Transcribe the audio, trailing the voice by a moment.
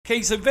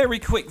Okay, so very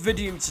quick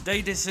video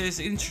today. This is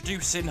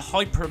introducing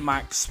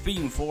hypermax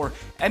theme for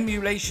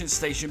emulation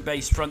station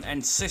based front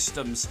end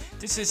systems.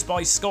 This is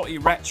by Scotty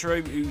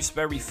Retro, who's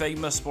very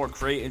famous for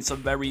creating some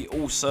very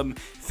awesome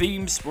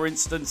themes. For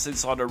instance,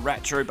 inside of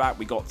Retrobat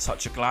we got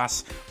Touch of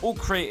Glass, all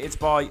created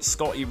by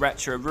Scotty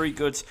Retro, a very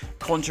good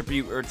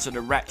contributor to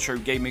the retro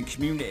gaming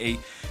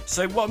community.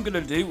 So what I'm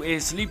going to do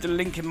is leave the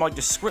link in my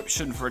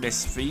description for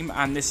this theme,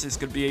 and this is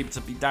going to be able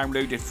to be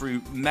downloaded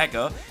through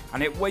Mega,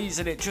 and it weighs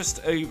in at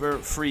just over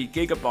 3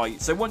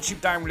 gigabytes. So once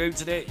you've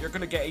downloaded it, you're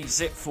going to get a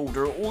zip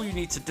folder. All you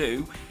need to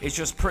do is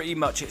just pretty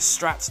much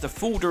extract the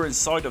folder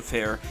inside of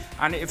here,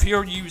 and if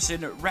you're using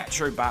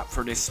Retrobat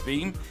for this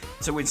theme,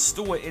 to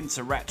install it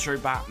into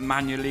Retrobat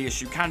manually,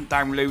 as you can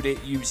download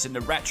it using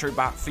the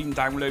Retrobat theme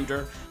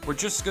downloader, we're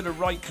just going to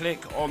right click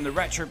on the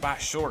Retrobat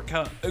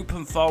shortcut,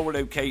 open file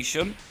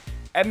location,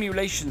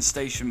 emulation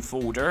station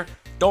folder,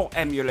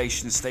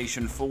 .emulation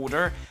station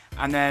folder,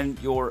 and then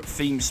your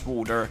themes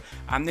folder,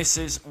 and this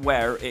is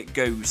where it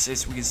goes.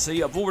 As we can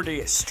see, I've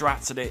already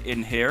extracted it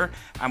in here,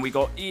 and we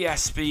got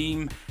ES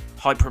Theme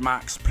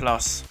Hypermax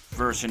Plus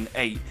version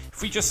 8.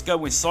 If we just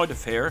go inside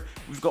of here,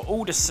 we've got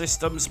all the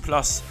systems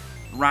plus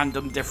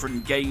random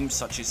different games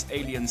such as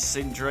Alien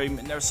Syndrome,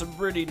 and there's some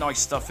really nice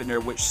stuff in there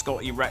which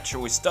Scotty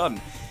Retro has done.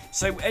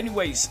 So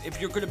anyways,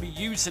 if you're going to be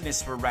using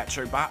this for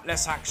Retrobat,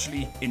 let's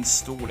actually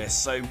install this.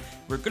 So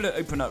we're going to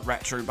open up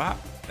Retrobat.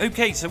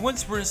 Okay, so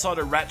once we're inside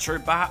of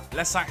Retrobat,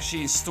 let's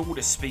actually install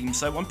this theme.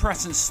 So I'm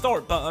pressing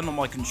start button on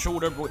my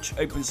controller, which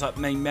opens up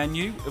main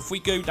menu. If we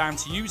go down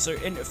to user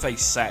interface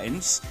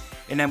settings,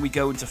 and then we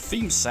go into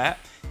theme set,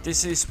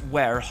 this is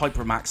where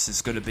Hypermax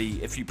is going to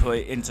be if you put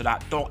it into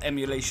that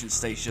 .emulation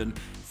station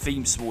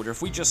themes folder.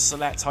 If we just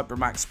select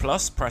Hypermax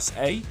Plus, press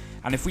A,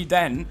 and if we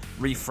then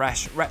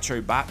refresh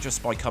Retrobat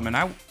just by coming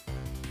out,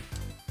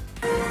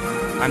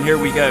 and here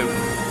we go.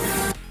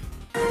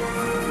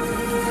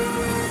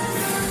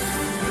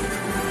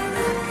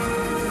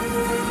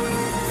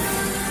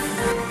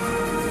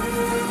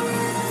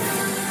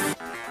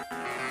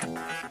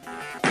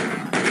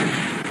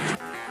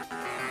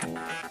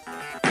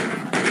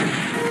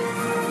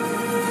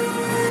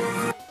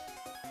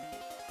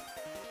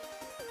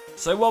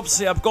 So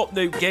obviously I've got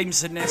no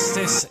games in this.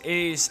 This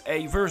is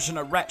a version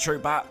of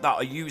Retrobat that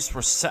I use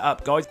for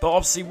setup, guys. But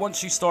obviously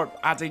once you start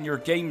adding your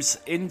games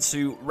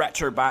into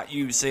Retrobat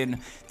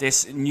using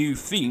this new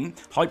theme,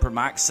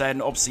 Hypermax,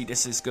 then obviously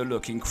this is going to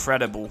look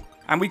incredible.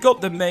 And we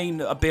got the main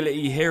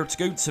ability here to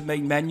go to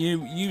main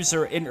menu,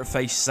 user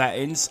interface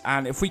settings,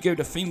 and if we go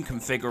to theme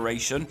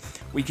configuration,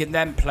 we can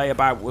then play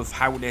about with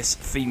how this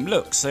theme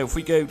looks. So if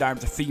we go down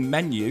to theme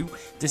menu,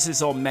 this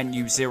is on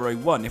menu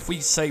 01. If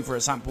we say, for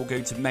example,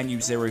 go to menu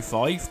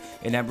 05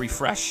 and then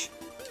refresh.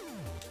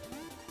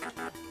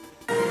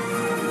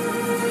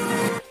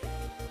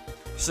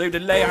 So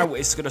the layout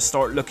is going to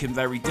start looking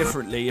very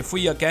differently. If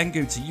we again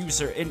go to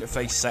user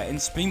interface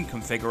settings, theme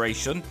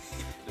configuration,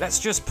 let's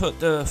just put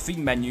the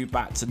theme menu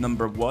back to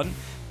number 1,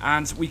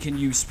 and we can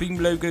use theme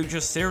logo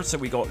just here. So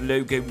we got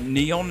logo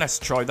neon. Let's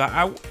try that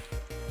out.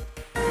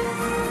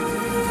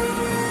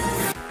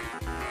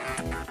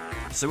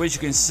 So as you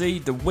can see,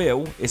 the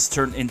wheel is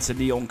turned into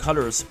neon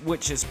colors,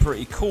 which is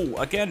pretty cool.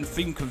 Again,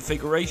 theme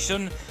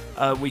configuration,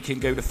 we can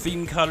go to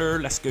theme color.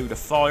 Let's go to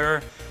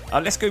fire.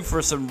 Let's go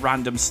for some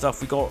random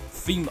stuff. We got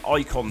theme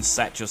icon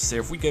set just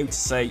here. If we go to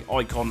say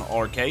icon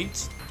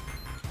arcades,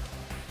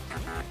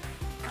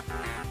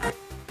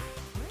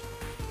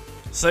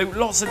 so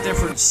lots of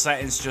different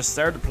settings just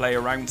there to play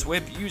around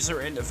with. User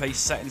interface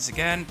settings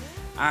again,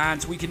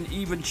 and we can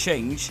even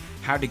change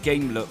how the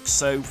game looks.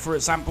 So for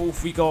example,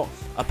 if we got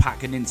a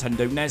pack of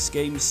Nintendo NES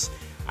games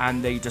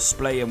and they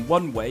display in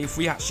one way, if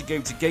we actually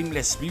go to game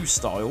list view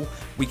style,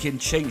 we can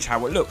change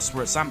how it looks.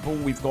 For example,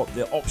 we've got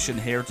the option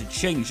here to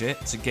change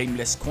it to game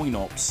list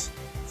CoinOps.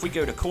 If we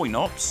go to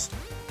CoinOps,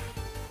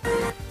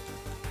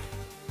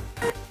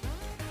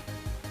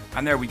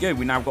 and there we go,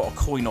 we now got a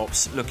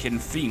CoinOps looking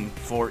theme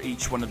for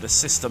each one of the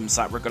systems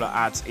that we're going to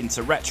add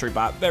into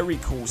Retrobat. Very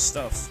cool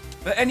stuff.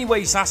 But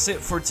anyways, that's it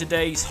for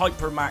today's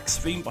Hypermax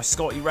theme by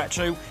Scotty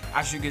Retro.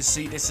 As you can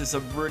see, this is a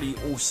really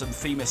awesome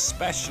theme,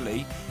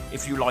 especially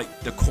if you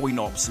like the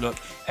CoinOps look.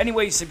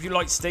 Anyways, if you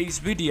liked today's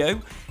video,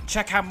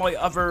 check out my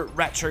other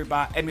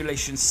Retrobat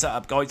emulation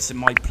setup guides in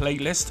my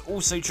playlist.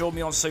 Also join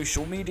me on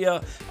social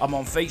media. I'm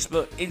on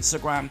Facebook,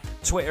 Instagram,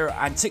 Twitter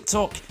and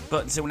TikTok.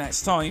 But until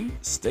next time,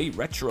 stay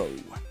retro.